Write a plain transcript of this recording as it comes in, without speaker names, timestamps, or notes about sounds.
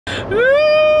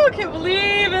Woo! Can't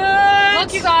believe it!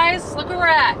 Look, you guys, look where we're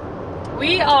at.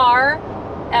 We are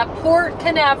at Port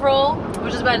Canaveral,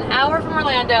 which is about an hour from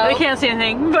Orlando. We can't see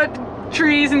anything but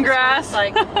trees and grass.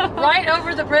 Like right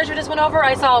over the bridge we just went over,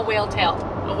 I saw a whale tail.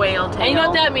 A whale tail. And you know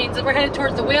what that means? If we're headed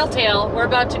towards the whale tail, we're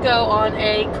about to go on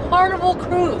a Carnival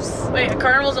cruise. Wait,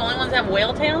 Carnival's the only ones that have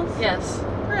whale tails? Yes.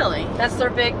 Really? That's their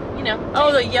big, you know.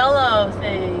 Oh, the yellow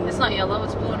thing. It's not yellow,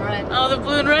 it's blue and red. Oh, the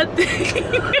blue and red thing.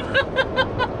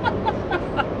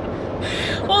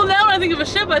 Well, now when I think of a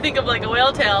ship, I think of like a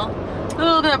whale tail.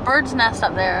 Oh, look at a bird's nest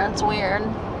up there. That's weird.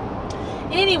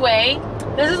 Anyway,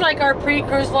 this is like our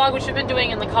pre-cruise vlog, which we've been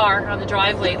doing in the car on the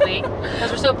drive lately.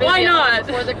 Because we're so busy. Why not?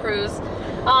 Before the cruise.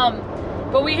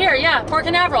 But we here, yeah, Port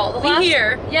Canaveral.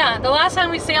 Yeah, the last time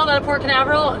we sailed out of Port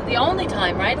Canaveral, the only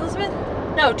time, right, Elizabeth?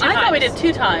 No, 2 times. I thought we did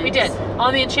 2 times. We did,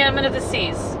 on the Enchantment of the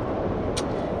Seas.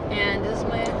 And this is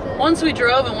my... Once we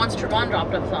drove and once Trevon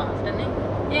dropped us off, didn't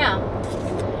he? Yeah.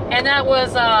 And that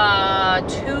was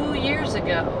 2 years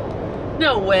ago.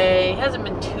 No way. It hasn't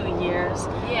been 2 years.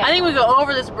 Yeah. I think we go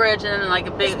over this bridge and then like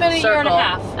a big It's been a circle. year and a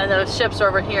half. And those ships are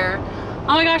over here.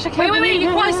 Oh my gosh, I can't Wait, believe you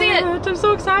can probably see it. I'm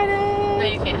so excited. No,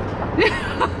 you can't.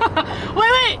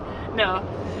 wait. No.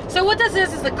 So what this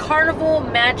is the Carnival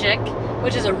Magic,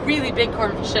 which is a really big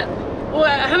Carnival ship. Well,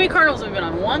 how many carnivals have we been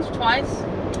on? Once or twice?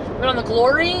 We've been on the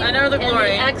Glory. I know the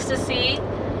Glory. And the Ecstasy.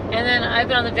 And then I've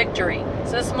been on the Victory.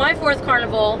 So this is my 4th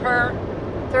Carnival, her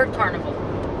 3rd Carnival.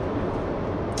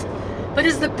 But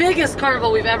it's the biggest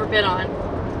Carnival we've ever been on.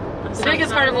 The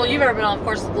biggest Carnival you've ever been on, of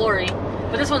course, is the Glory.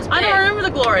 But this one's big. I don't remember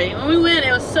the Glory. When we went,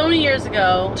 it was so many years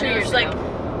ago. 2 years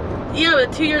ago. Yeah,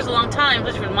 but 2 years is a long time,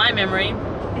 which was my memory.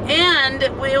 And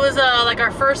it was like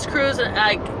our first cruise,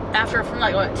 like after from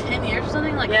like what 10 years or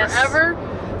something, like forever.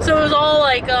 So it was all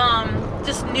like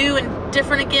just new and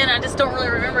different again. I just don't really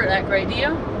remember it that great. Do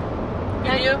you?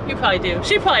 Yeah, you probably do.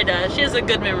 She probably does. She has a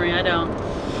good memory. I don't.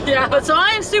 Yeah. But so I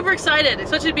am super excited,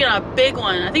 especially to be on a big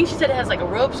one. I think she said it has like a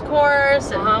ropes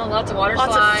course and lots of water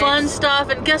slides, lots of fun stuff.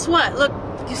 And guess what? Look,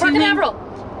 you see Canaveral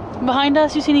behind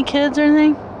us. You see any kids or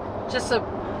anything? Just a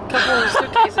couple of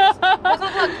suitcases.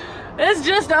 Look. It's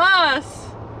just us.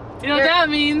 You know what that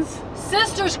means?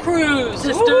 Sisters cruise.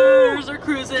 Sisters are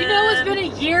cruising. Do you know it's been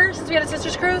a year since we had a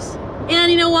sisters cruise?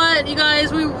 And you know what, you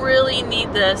guys, we really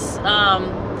need this.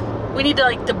 We need to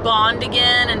like to bond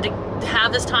again and to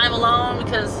have this time alone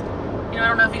because, you know, I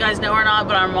don't know if you guys know or not,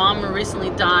 but our mom recently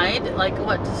died. Like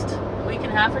what, just a week and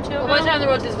a half or 2 ago? Well, by the time they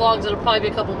wrote these vlogs, it'll probably be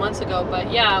a couple months ago.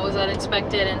 But yeah, it was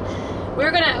unexpected, and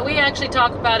we actually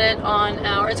talk about it on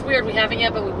our. It's weird we haven't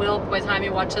yet, but we will by the time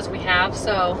you watch this. We have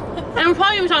so. And we're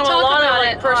probably gonna be talking about a lot of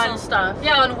like personal stuff.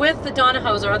 Yeah, and with the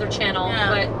Donahos, our other channel.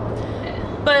 Yeah.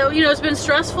 But you know, it's been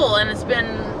stressful, and it's been,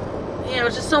 you know,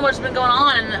 it's just so much has been going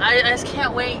on, and I just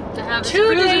can't wait to have this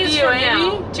 2 days with you, from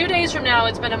Amy. now. 2 days from now,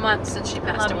 it's been a month since she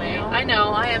passed away. You. I know,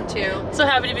 I am too. So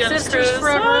happy to be on this cruise. Sisters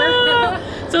forever.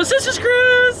 So Sisters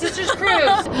Cruise. Sisters Cruise.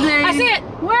 I see it.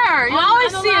 Where? You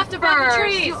always see it first.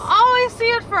 Trees. You always see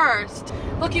it first.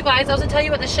 Look, you guys, I was gonna tell you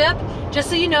about the ship.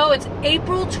 Just so you know, it's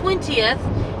April 20th,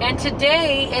 and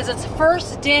today is its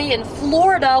first day in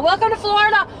Florida. Welcome to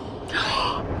Florida.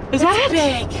 Is that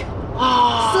big?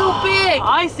 Oh, so big.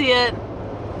 I see it.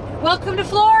 Welcome to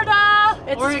Florida.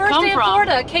 It's Where'd its it first come day in from?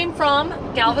 Florida. It came from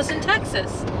Galveston,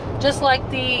 Texas. Just like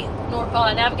the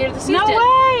Navigator of the Seas No did.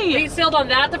 way. We sailed on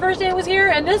that the first day it was here,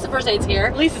 and this is the first day it's here.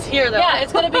 At least it's here, though. Yeah,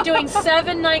 it's going to be doing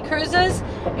 7-night cruises,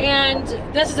 and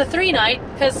this is a 3-night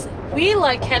because we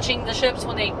like catching the ships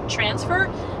when they transfer.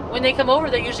 When they come over,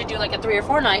 they usually do like a 3 or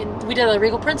 4 night. And we did a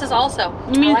Regal Princess also.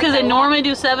 You mean because they normally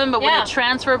do 7, but when Yeah. they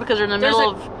transfer because they're in the There's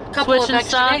middle a of couple of switching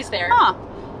extra stuff? days there. Huh.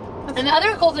 And the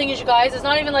other cool thing is, you guys, it's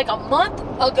not even like a month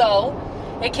ago.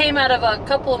 It came out of a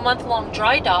couple of month-long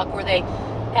dry dock where they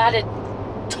added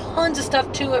tons of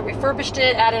stuff to it, refurbished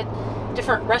it, added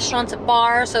different restaurants and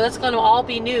bars. So it's going to all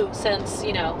be new since,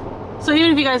 you know. So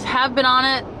even if you guys have been on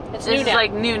it, It's this new is now.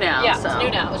 like new now. Yeah, so. it's new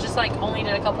now. It's just like only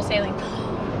did a couple sailing.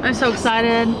 I'm so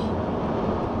excited.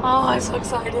 Oh, I'm so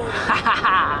excited.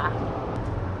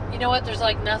 You know what? There's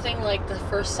like nothing like the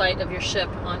first sight of your ship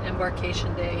on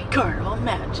embarkation day. Carnival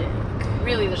magic.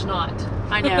 Really, there's not.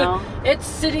 I know. It's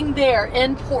sitting there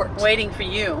in port. Waiting for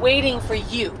you. Waiting for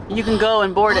you. You can go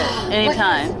and board it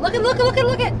anytime. Look at. Look at.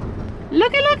 Look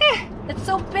at. It's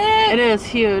so big. It is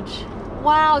huge.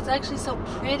 Wow, it's actually so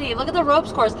pretty. Look at the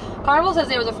ropes course. Carnival says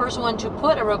they were the first one to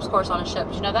put a ropes course on a ship.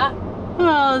 Did you know that?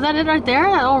 Oh, is that it right there?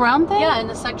 That little round thing? Yeah, in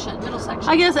the section, middle section.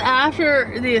 I guess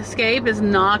after the escape is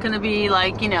not going to be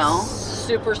like, you know,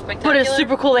 super spectacular. but it's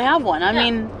super cool to have one. I Yeah.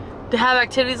 mean, to have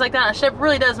activities like that on a ship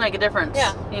really does make a difference.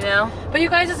 Yeah. You know? But you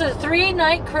guys, it's a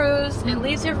 3-night cruise. It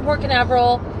leaves here from Port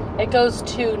Canaveral. It goes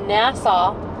to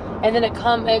Nassau, and then it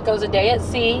goes a day at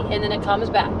sea, and then it comes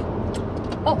back.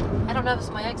 Oh, I don't know if it's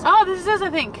my exit. Oh, this is, I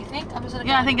think. You think? I'm just gonna go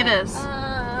Yeah, I think it is.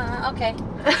 Okay.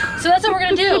 So that's what we're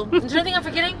gonna do. Is there anything I'm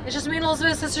forgetting? It's just me and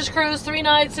Elizabeth, Sisters Cruise, 3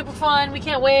 nights, super fun. We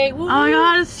can't wait. Woo-hoo. Oh my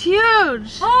god, it's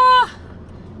huge. Ah,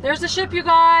 there's the ship, you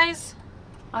guys.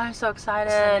 I'm so This is a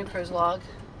excited. new cruise log.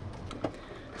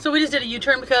 So we just did a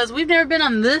U-turn because we've never been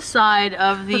on this side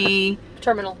of the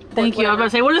Terminal. thank you. I was about to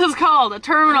say, what is this called? A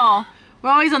terminal.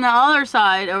 We're always on the other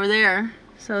side over there.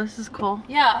 So this is cool.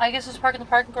 Yeah, I guess it's parked in the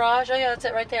parking garage. Oh yeah, that's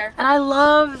it right there. And I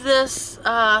love this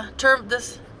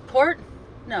this port?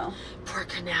 No. Port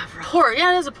Canaveral. Port,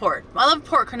 yeah, it is a port. I love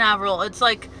Port Canaveral. It's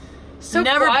like So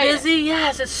never quiet. busy.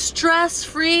 Yes, it's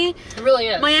stress-free. It really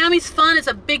is. Miami's fun. It's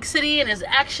a big city and it's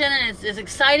action and it's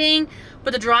exciting,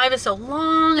 but the drive is so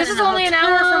long. This and is in a only an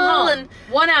hour from hotel, home. And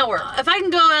 1 hour. if I can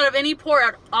go out of any port,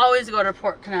 I'd always go to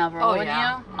Port Canaveral. Oh, wouldn't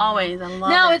yeah. you? Always. I love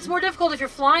Now it. it's more difficult if you're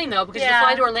flying though, because you Yeah.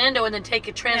 fly to Orlando and then take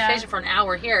a transportation for an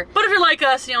hour here. But if you're like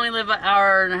us, you only live an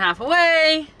hour and a half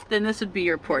away, then this would be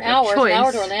your port An hour of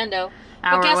choice. to Orlando.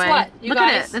 Hour but guess away. what? You Look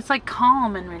guys, at it. It's like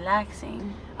calm and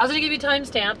relaxing. I was gonna give you a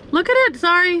timestamp. Look at it.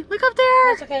 Sorry. Look up there.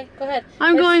 That's okay. Go ahead.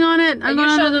 I'm going on it. I'm You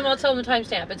going show on them. I'll tell them the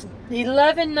timestamp. It's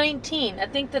 11:19. I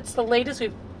think that's the latest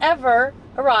we've ever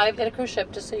arrived at a cruise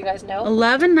ship. Just so you guys know.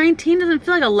 11:19 doesn't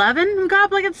feel like 11. We got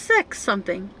up like at 6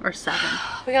 something or 7.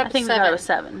 We got I up think to we got 7. up at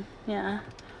 7. Yeah.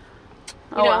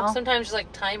 You know, sometimes it's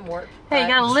like time warp. Hey, you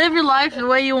but gotta live your life the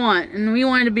way you want, and we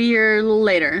wanted to be here a little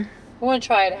later. we want to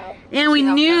try it out. And we See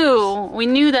how it goes.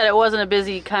 knew that it wasn't a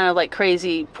busy kind of like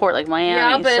crazy port like Miami.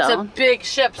 Yeah, but it's so. a big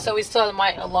ship, so we still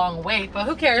might a long wait. But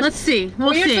who cares? Let's see. We'll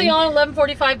We're see. usually on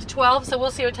 11:45 to 12, so we'll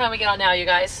see what time we get on now, you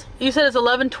guys. You said it's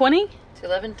 11:20. It's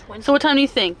 11:20. So what time do you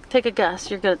think? Take a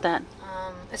guess. You're good at that.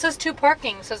 It says 2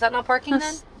 parking, so is that not parking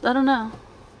then? I don't know.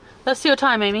 Let's see what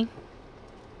time, Amy.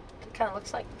 It kind of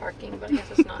looks like parking, but I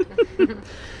guess it's not.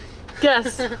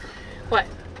 Guess. What?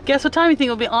 Guess what time you think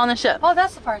we'll be on the ship? Oh,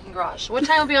 that's the parking garage. What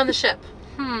time will be on the ship?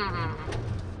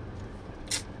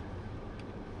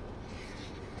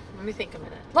 Let me think a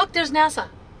minute. Look, there's NASA.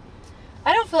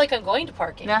 I don't feel like I'm going to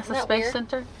parking. Isn't NASA that Space weird?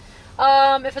 Center.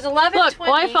 If it's 11:20. Look,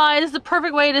 Wi-Fi. This is the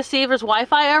perfect way to see if there's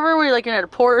Wi-Fi ever, where you're like you're at a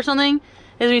port or something.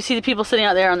 Is when you see the people sitting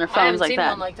out there on their I haven't phones like seen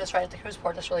that. one like this right at the cruise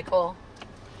port. That's really cool.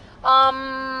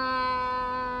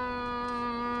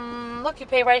 Look, you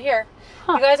pay right here.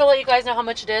 Huh. You guys, I'll let you guys know how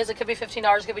much it is. It could be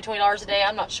 $15, it could be $20 a day.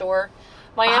 I'm not sure.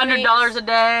 $100 a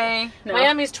day. No.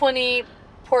 Miami's 20.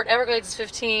 Port Everglades is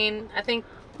 15. I think.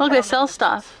 Look, they sell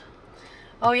stuff.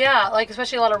 Oh yeah, like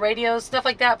especially a lot of radios, stuff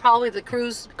like that. Probably the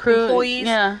cruise employees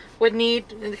yeah. would need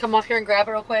to come off here and grab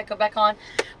it real quick, go back on.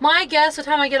 My guess, what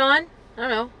time I get on? I don't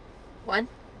know. 1.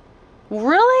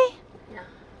 Really? Yeah.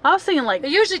 I was thinking like It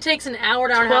usually takes an hour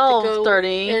and a half to go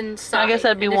 12:30. inside. I guess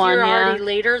that'd be and 1, if you're yeah. already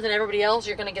later than everybody else,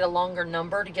 you're going to get a longer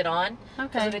number to get on.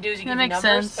 Okay. What they do is you That give you makes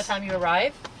numbers sense. by the time you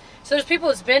arrive. So there's people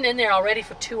that's been in there already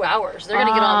for 2 hours. They're going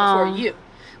to get on before you.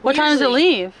 What time does it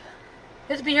leave? It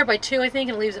has to be here by 2, I think,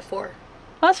 and it leaves at 4.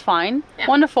 That's fine. Yeah.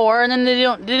 1 to 4, and then they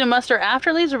don't do muster after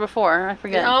it leaves or before? I You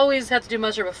forget. always have to do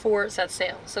muster before it sets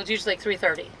sail. So it's usually like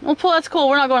 3:30. Well, pool. That's cool.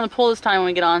 We're not going to the pool this time when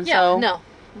we get on. Yeah, so no.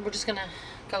 We're just going to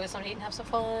go get something to eat and have some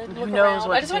fun. Look knows around.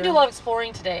 what I just to want to do. do a lot of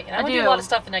exploring today. And I want to do a do. lot of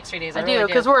stuff the next 3 days. I really do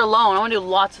because we're alone. I want to do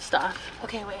lots of stuff.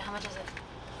 Okay, wait, how much is it?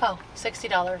 Oh,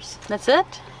 $60. That's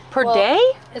it per Well, day.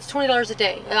 It's $20 a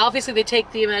day. And obviously, they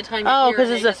take the amount of time. Oh, you're because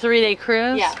here it's and a they 3-day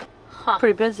cruise. just- Yeah. Huh.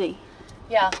 Pretty busy.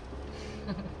 Yeah.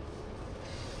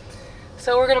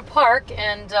 So we're gonna park,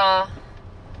 and I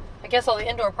guess all the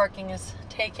indoor parking is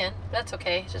taken. That's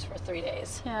okay. It's just for 3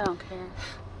 days. Yeah, I don't care.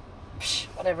 Psh,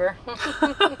 whatever.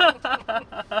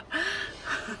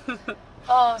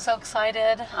 Oh, I'm so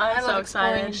excited. I I'm so love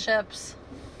exploring excited. ships.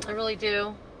 I really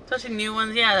do. Especially new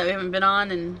ones, yeah, that we haven't been on,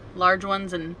 and large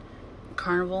ones, and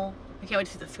Carnival. I can't wait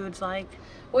to see what the food's like.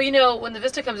 Well, you know, when the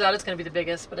Vista comes out, it's going to be the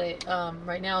biggest. But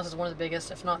right now, this is one of the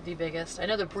biggest, if not the biggest. I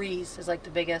know the Breeze is like the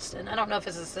biggest, and I don't know if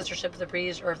it's a sister ship of the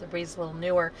Breeze or if the Breeze is a little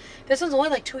newer. This one's only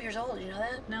like 2 years old. You know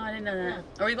that? No, I didn't know that.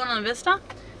 Are we going on Vista?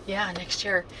 Yeah, next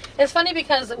year. It's funny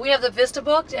because we have the Vista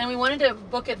booked, and we wanted to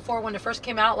book it for when it first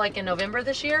came out, like in November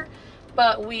this year.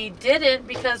 But we didn't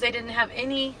because they didn't have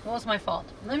any. Well, it's my fault.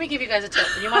 Let me give you guys a tip.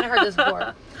 You might have heard this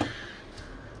before.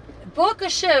 Book a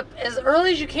ship as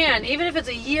early as you can, even if it's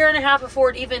a year and a half before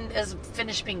it even is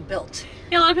finished being built.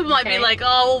 Yeah, a lot of people might Okay. be like,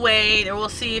 oh, we'll wait, or we'll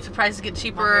see if the prices get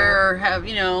cheaper, or have,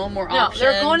 you know, more No, options.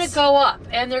 they're going to go up,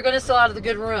 and they're going to sell out of the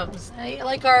good rooms.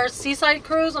 Like our seaside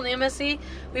cruise on the MSC,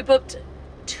 we booked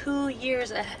 2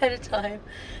 years ahead of time.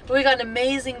 But we got an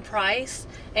amazing price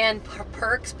and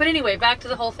perks. But anyway, back to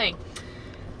the whole thing.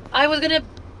 I was going to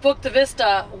book the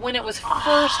Vista when it was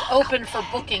first open for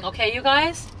booking, okay, you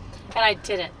guys? And I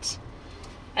didn't.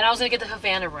 And I was going to get the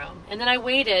Havana room. And then I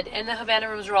waited, and the Havana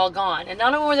rooms were all gone. And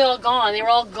not only were they all gone, they were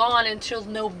all gone until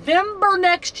November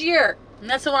next year. And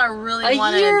that's the one I really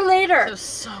wanted. A year later. It was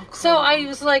so cool. So I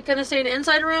was like, going to stay in an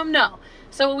inside room? No.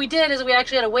 So what we did is we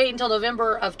actually had to wait until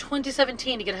November of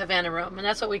 2017 to get a Havana room. And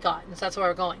that's what we got. And so that's where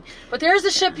we're going. But there's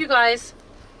the ship, you guys.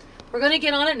 We're going to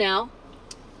get on it now.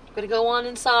 We're going to go on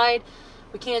inside.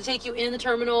 We can't take you in the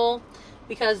terminal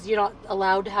because you're not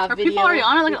allowed to have Are video. people already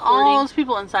on it? Look at all recording. those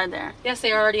people inside there. Yes,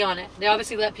 they are already on it. They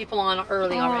obviously let people on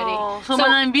early already. So it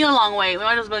might not be a long wait. We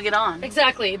might as well get on.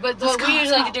 Exactly. But what we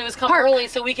usually like to do is come Park. early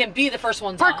so we can be the first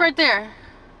ones Park on. right there.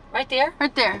 Right there?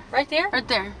 Right there. Right there? Right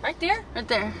there. Right there? Right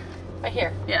there. Right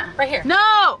here. Yeah. Right here.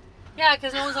 No! Yeah,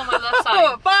 because no one's on my left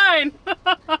Oh, side.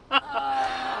 fine.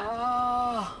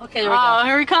 Okay, there we go.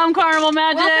 Here we come, Carnival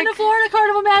Magic. Welcome to Florida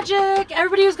Carnival Magic.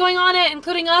 Everybody who's going on it,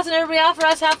 including us and everybody out for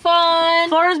us, have fun.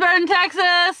 Florida's better than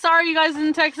Texas. Sorry, you guys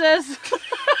in Texas.